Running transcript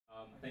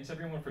thanks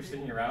everyone for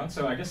sticking around.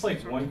 So I guess like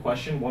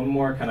one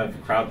more kind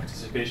of crowd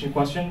participation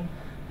question.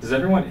 Does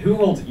everyone, who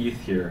holds ETH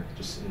here?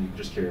 Just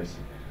curious.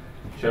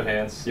 Show of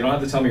hands. You don't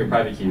have to tell me your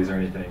private keys or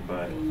anything,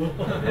 but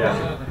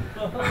yeah.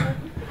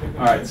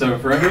 All right, so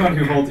for everyone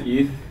who holds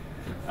ETH,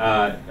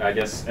 I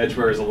guess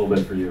Edgeware is a little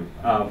bit for you.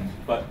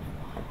 But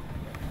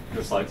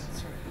no slides.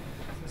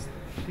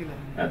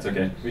 That's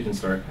okay, we can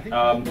start.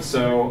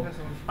 So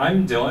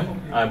I'm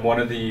Dillon. I'm one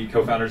of the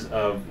co-founders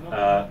of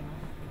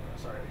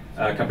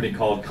a company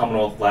called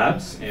Commonwealth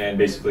Labs, and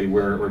basically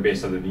we're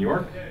based out of New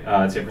York,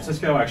 San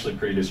Francisco, actually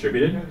pretty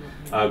distributed.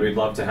 We'd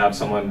love to have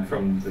someone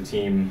from the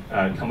team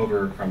come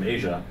over from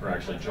Asia, or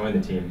actually join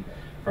the team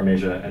from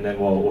Asia, and then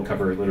we'll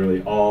cover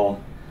literally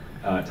all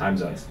time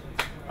zones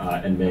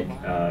and make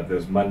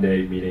those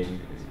Monday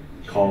meeting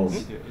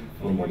calls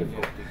a little more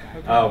difficult.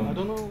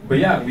 But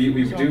yeah,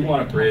 we do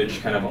want to bridge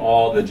kind of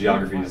all the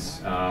geographies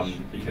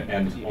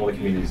and all the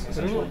communities,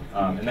 essentially.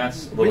 And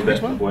that's a little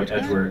bit of what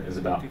Edgeware is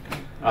about.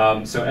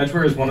 So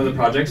Edgeware is one of the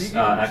projects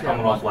at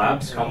Commonwealth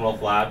Labs.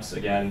 Commonwealth Labs,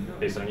 again,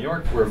 based in New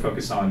York, we're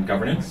focused on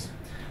governance.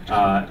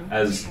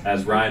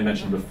 As Ryan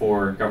mentioned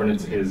before,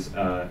 governance is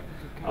a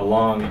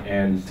long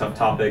and tough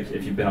topic.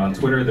 If you've been on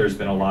Twitter, there's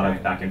been a lot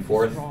of back and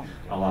forth,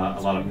 a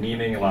lot of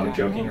memeing, a lot of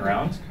joking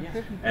around.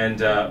 And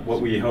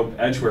what we hope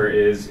Edgeware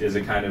is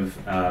a kind of,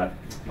 I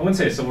wouldn't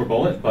say a silver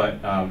bullet,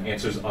 but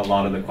answers a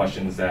lot of the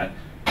questions that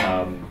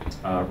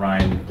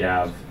Ryan,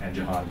 Gav, and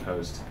Jahan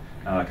posed,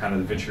 kind of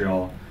the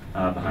vitriol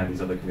behind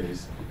these other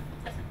committees.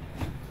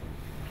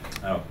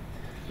 Oh,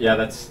 yeah,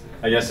 that's,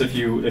 I guess if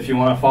you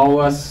want to follow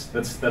us,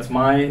 that's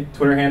my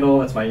Twitter handle,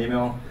 that's my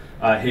email.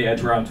 Hey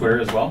Edgeware on Twitter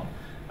as well.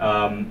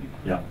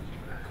 Yeah,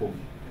 cool.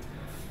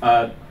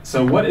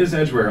 So what is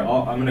Edgeware?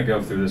 I'm going to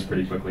go through this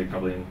pretty quickly,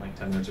 probably in like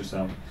 10 minutes or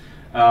so.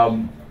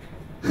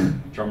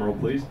 Drum roll,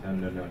 please.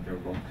 No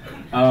drum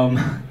roll.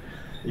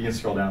 You can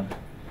scroll down.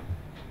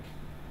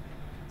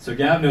 So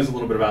Gav knows a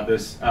little bit about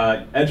this.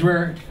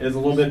 Edgeware is a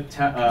little bit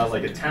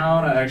like a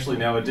town, actually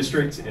now a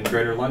district in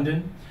Greater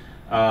London.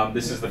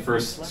 This is the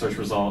first search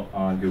result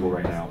on Google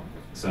right now.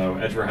 So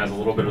Edgeware has a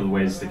little bit of the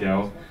ways to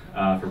go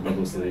for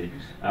publicity.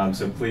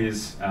 So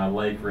please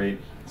like, rate,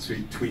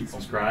 tweet,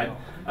 subscribe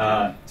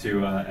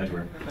to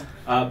Edgeware.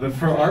 But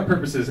for our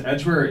purposes,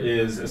 Edgeware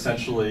is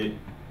essentially,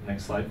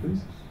 next slide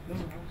please.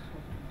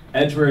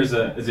 Edgeware is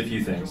a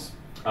few things.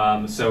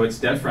 So it's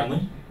dev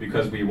friendly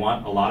because we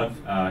want a lot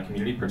of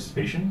community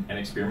participation and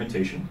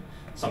experimentation,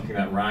 something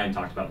that Ryan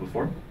talked about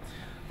before.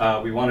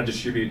 We want to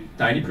distribute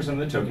 90% of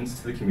the tokens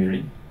to the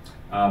community.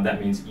 That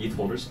means ETH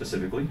holders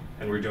specifically,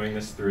 and we're doing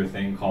this through a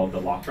thing called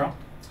the lock drop.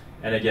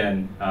 And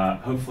again,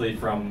 hopefully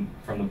from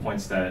the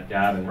points that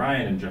Gav and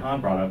Ryan and Jahan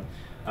brought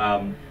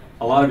up,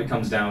 a lot of it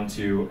comes down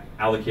to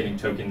allocating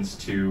tokens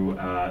to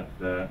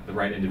the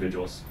right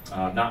individuals,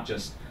 not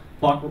just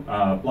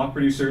block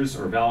producers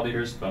or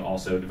validators, but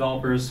also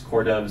developers,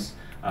 core devs,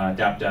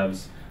 dApp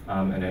devs,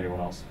 and anyone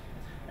else.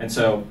 And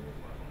so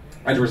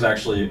Edgeware is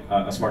actually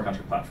a smart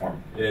contract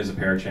platform. It is a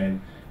parachain,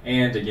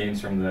 and it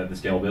gains from the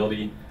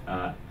scalability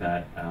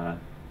that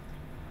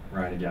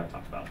Ryan and Gav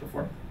talked about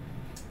before.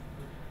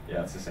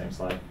 Yeah, it's the same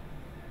slide.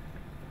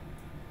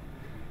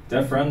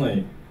 Dev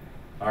friendly.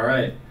 All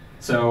right.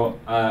 So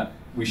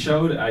we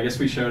showed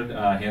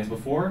hands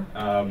before.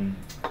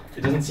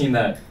 It doesn't seem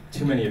that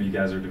too many of you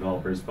guys are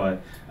developers,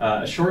 but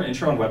a short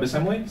intro on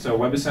WebAssembly. So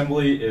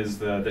WebAssembly is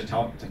the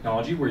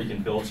technology where you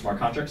can build smart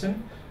contracts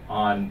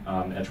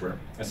on Edgeware.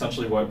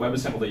 Essentially what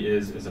WebAssembly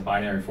is a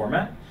binary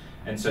format.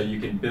 And so you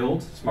can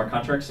build smart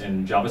contracts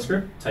in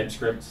JavaScript,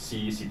 TypeScript,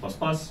 C, C++,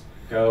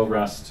 Go,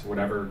 Rust,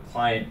 whatever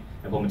client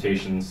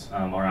implementations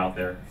are out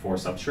there for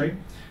Substrate.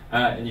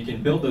 And you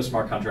can build those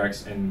smart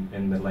contracts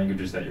in the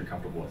languages that you're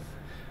comfortable with.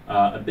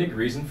 A big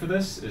reason for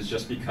this is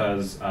just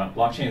because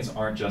blockchains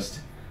aren't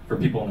just for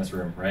people in this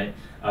room, right?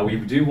 We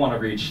do want to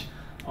reach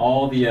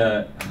all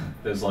the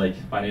those like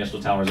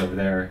financial towers over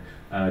there,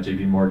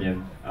 JP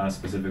Morgan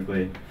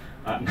specifically.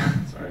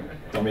 Sorry,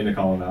 don't mean to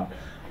call them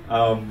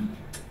out.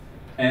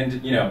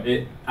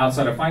 And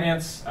outside of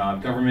finance,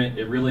 government,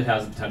 it really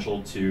has the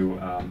potential to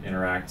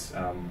interact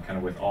kind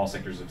of with all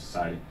sectors of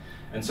society.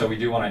 And so we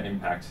do want to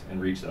impact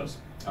and reach those.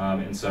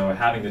 And so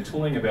having the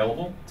tooling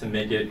available to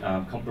make it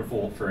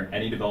comfortable for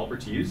any developer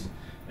to use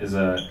is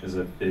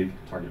a big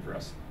target for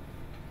us.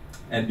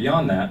 And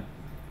beyond that,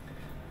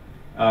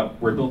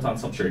 we're built on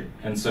Substrate.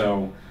 And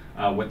so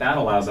what that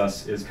allows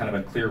us is kind of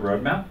a clear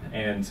roadmap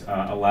and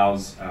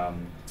allows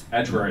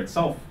Edgeware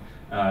itself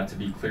to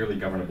be clearly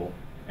governable.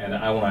 And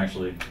I won't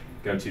actually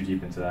go too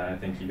deep into that. I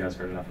think you guys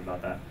heard enough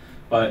about that.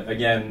 But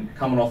again,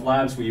 Commonwealth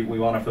Labs, we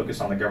want to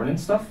focus on the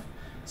governance stuff.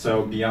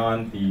 So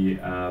beyond the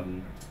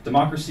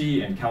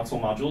democracy and council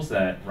modules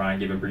that Ryan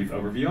gave a brief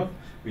overview of,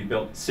 we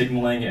built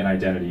signaling and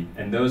identity.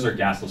 And those are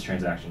gasless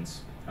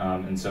transactions.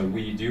 And so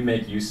we do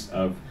make use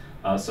of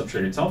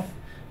Substrate itself.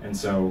 And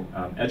so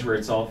Edgeware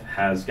itself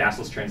has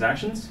gasless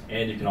transactions,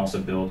 and you can also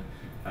build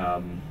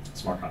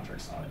smart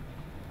contracts on it.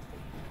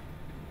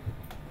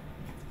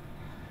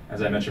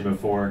 As I mentioned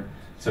before,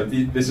 so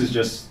this is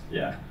just,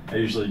 yeah, I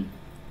usually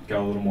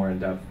go a little more in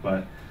depth,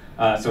 but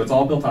So it's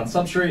all built on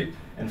Substrate,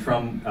 and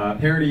from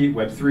Parity,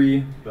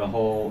 Web3, the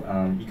whole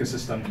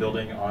ecosystem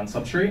building on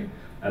Substrate.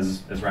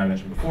 As Ryan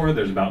mentioned before,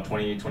 there's about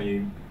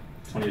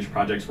 20-ish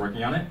projects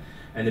working on it,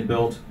 and they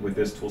build with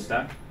this tool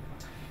stack.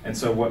 And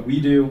so what we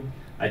do,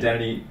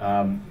 identity,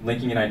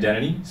 linking an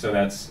identity, so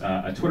that's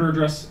a Twitter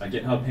address, a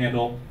GitHub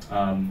handle,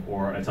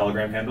 or a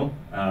Telegram handle,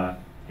 I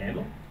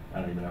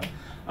don't even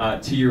know,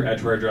 to your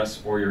Edgeware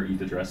address or your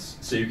ETH address.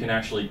 So you can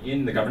actually,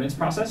 in the governance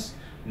process,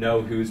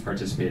 know who's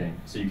participating.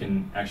 So you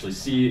can actually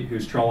see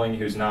who's trolling,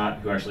 who's not,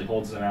 who actually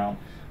holds them out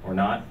or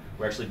not.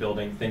 We're actually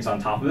building things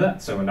on top of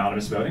that, so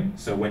anonymous voting.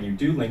 So when you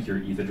do link your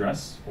ETH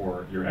address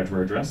or your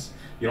Edgeware address,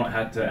 you don't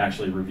have to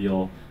actually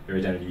reveal your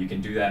identity. You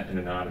can do that in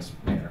an anonymous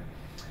manner.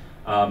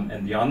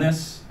 And beyond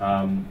this,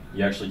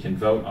 you actually can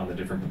vote on the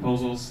different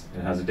proposals.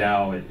 It has a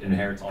DAO, it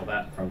inherits all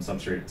that from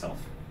Substrate itself.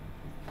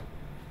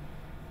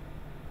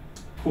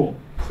 Cool,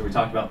 so we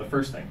talked about the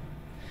first thing.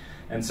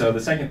 And so the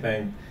second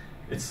thing,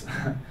 it's,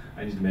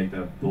 I need to make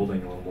the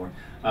building a little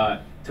more.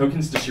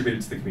 Tokens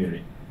distributed to the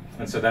community.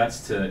 And so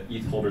that's to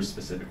ETH holders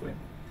specifically.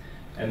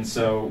 And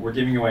so we're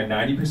giving away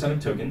 90%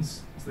 of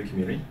tokens to the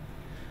community.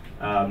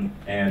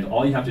 And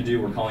all you have to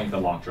do, we're calling it the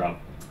lock drop.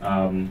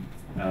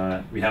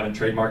 We haven't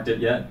trademarked it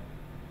yet,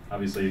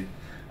 obviously.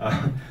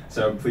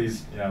 So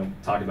please,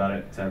 talk about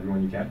it to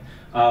everyone you can.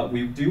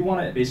 We do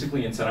want to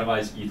basically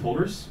incentivize ETH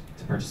holders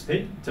to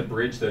participate, to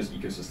bridge those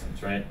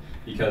ecosystems, right?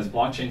 Because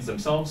blockchains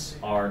themselves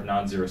are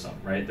non-zero sum,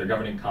 right? They're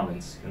governing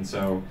commons. And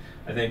so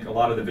I think a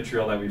lot of the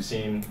vitriol that we've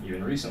seen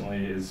even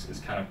recently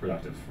is kind of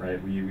productive,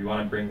 right? We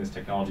want to bring this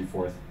technology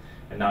forth,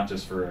 and not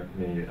just for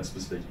maybe a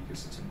specific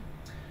ecosystem.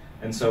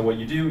 And so what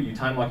you do, you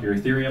time lock your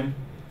Ethereum.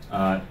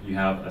 You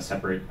have a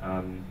separate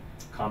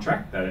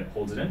contract that it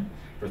holds it in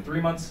for 3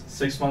 months,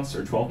 6 months,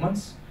 or 12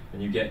 months.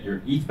 And you get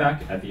your ETH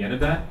back at the end of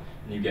that,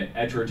 and you get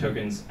Edgeware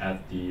tokens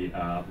at the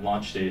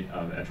launch date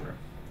of Edgeware.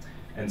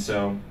 And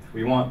so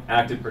we want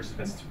active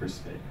participants to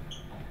participate.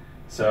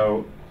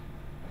 So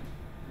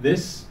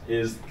this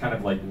is kind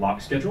of like lock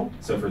schedule.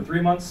 So for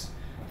 3 months,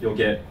 you'll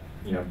get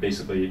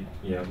basically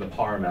the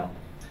par amount.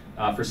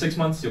 For 6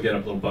 months, you'll get a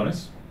little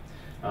bonus.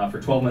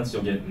 For 12 months,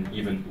 you'll get an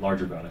even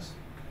larger bonus.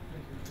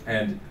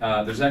 And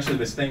there's actually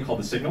this thing called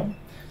the signal.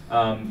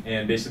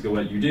 And basically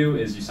what you do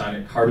is you sign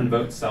a carbon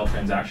vote style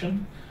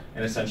transaction,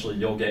 and essentially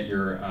you'll get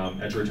your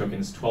Edgeware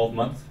tokens 12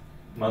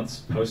 months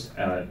post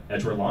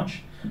Edgeware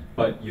launch,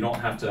 but you don't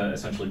have to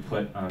essentially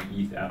put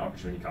ETH at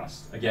opportunity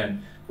cost.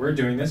 Again, we're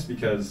doing this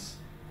because,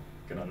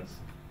 get on this,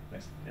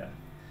 next, yeah.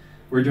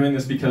 We're doing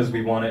this because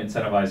we want to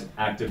incentivize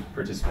active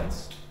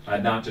participants,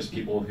 not just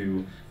people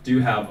who do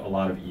have a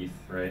lot of ETH,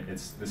 right?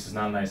 This is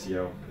not an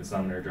ICO, it's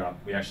not an airdrop.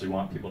 We actually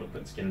want people to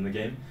put skin in the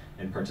game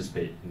and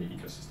participate in the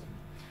ecosystem.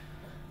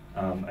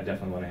 I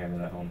definitely want to hammer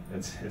that home.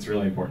 It's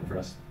really important for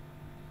us.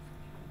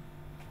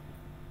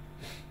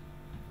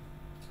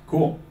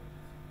 Cool.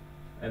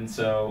 And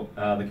so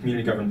the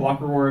community governed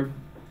block reward.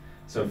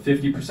 So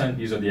 50%,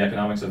 these are the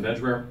economics of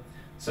Edgeware.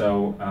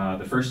 So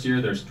the first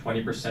year, there's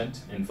 20%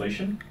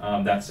 inflation.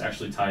 That's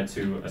actually tied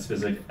to a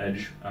specific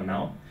edge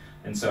amount.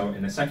 And so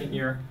in the second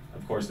year,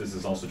 of course, this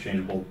is also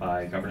changeable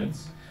by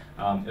governance.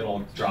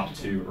 It'll drop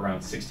to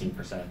around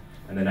 16%.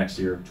 And the next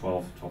year,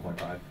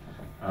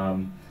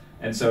 12.5.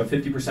 And so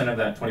 50% of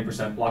that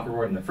 20% block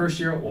reward in the first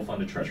year will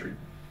fund a treasury.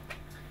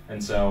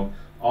 And so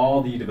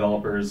all the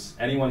developers,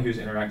 anyone who's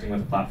interacting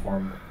with the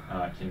platform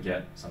can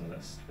get some of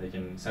this. They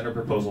can send a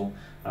proposal,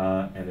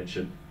 and it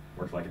should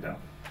work like a DAO.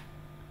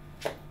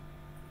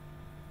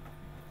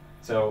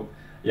 So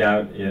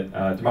yeah,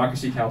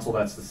 Democracy Council,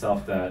 that's the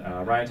stuff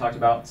that Ryan talked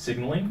about,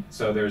 signaling.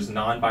 So there's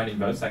non-binding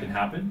votes that can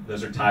happen.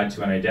 Those are tied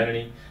to an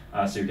identity,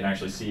 so you can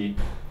actually see,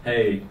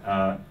 hey,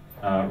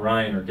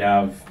 Ryan or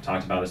Gav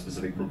talked about a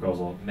specific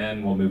proposal, and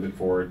then we'll move it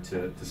forward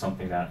to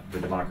something that the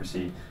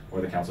democracy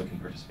or the council can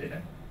participate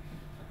in.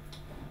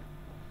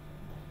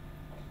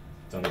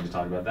 Don't need to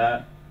talk about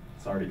that.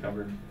 It's already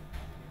covered.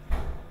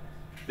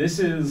 This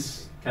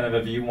is kind of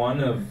a view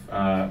one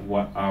of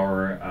what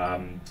our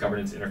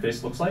governance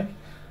interface looks like.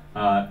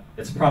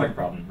 It's a product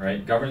problem,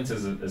 right? Governance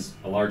is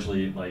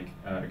largely like,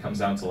 it comes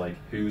down to like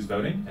who's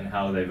voting and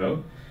how they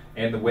vote.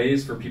 And the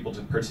ways for people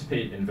to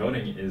participate in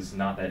voting is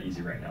not that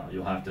easy right now.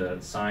 You'll have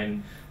to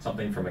sign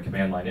something from a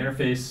command line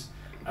interface.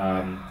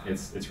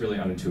 It's really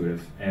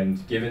unintuitive.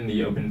 And given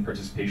the open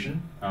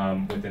participation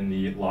within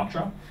the lock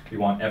drop, we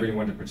want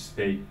everyone to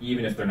participate,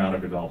 even if they're not a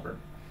developer.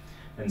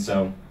 And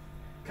so,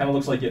 kind of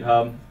looks like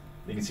GitHub.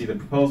 You can see the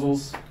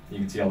proposals. You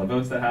can see all the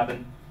votes that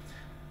happen.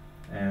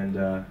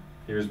 And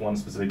here's one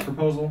specific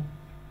proposal.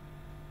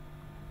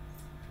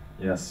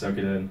 Yes, soak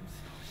it in.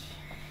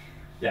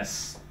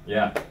 Yes,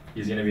 yeah,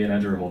 he's going to be an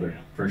Edgeware holder,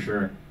 for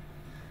sure.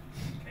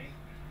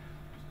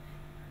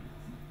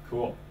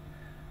 Cool.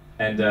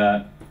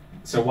 And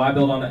so why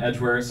build on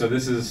Edgeware? So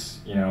this is,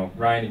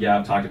 Ryan and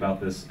Gab talked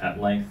about this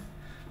at length.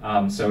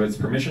 So it's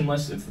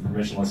permissionless. It's the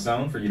permissionless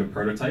zone for you to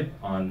prototype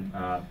on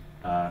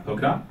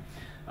Polkadot.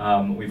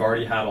 We've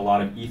already had a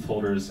lot of ETH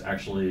holders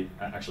actually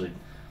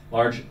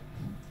large,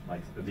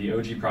 like the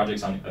OG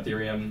projects on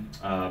Ethereum,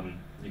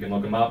 You can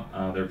look them up.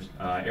 There's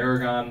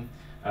Aragon,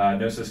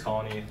 Gnosis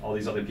Colony, all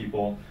these other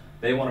people.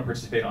 They want to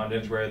participate on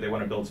Edgeware. They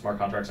want to build smart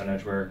contracts on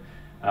Edgeware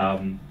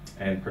and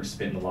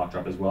participate in the lock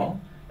drop as well,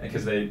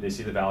 because they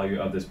see the value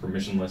of this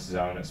permissionless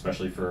zone,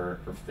 especially for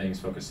things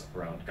focused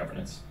around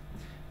governance.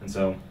 And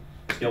so,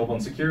 scalable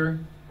and secure.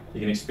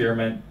 You can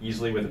experiment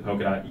easily with the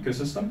Polkadot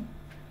ecosystem.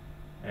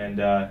 And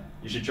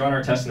you should join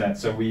our testnet.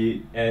 So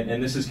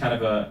and this is kind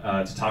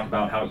of to talk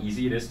about how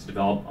easy it is to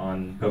develop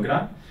on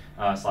Polkadot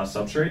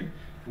 /Substrate.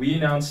 We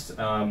announced,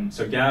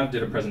 so Gav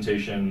did a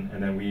presentation,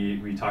 and then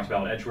we talked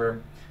about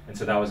Edgeware. And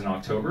so that was in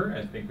October.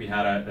 I think we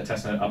had a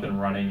testnet up and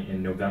running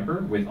in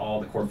November with all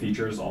the core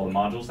features, all the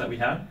modules that we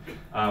had.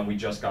 We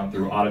just gone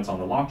through audits on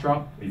the lock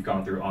drop. We've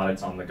gone through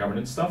audits on the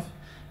governance stuff.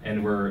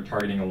 And we're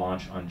targeting a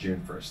launch on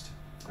June 1st.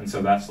 And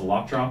so that's the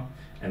lock drop.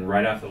 And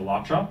right after the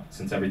lock drop,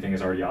 since everything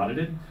is already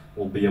audited,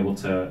 we'll be able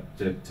to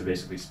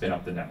basically spin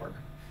up the network.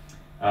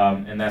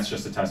 And that's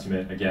just a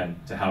testament, again,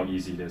 to how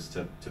easy it is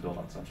to build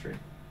on Substrate.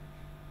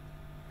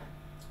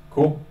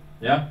 Cool,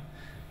 yeah.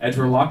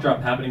 Edgeware lock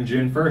drop happening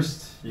June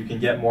 1st. You can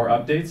get more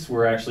updates.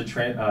 We're actually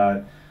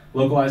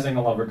localizing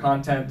a lot of our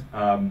content.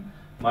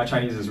 My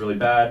Chinese is really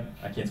bad.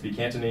 I can't speak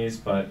Cantonese,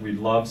 but we'd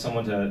love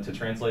someone to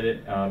translate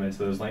it into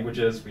those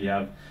languages.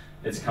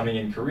 It's coming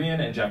in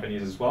Korean and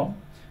Japanese as well.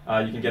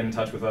 You can get in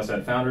touch with us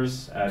at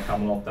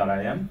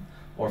founders@commonwealth.im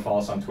or follow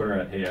us on Twitter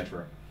at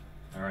HeyEdgeware.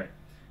 All right,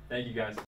 thank you guys.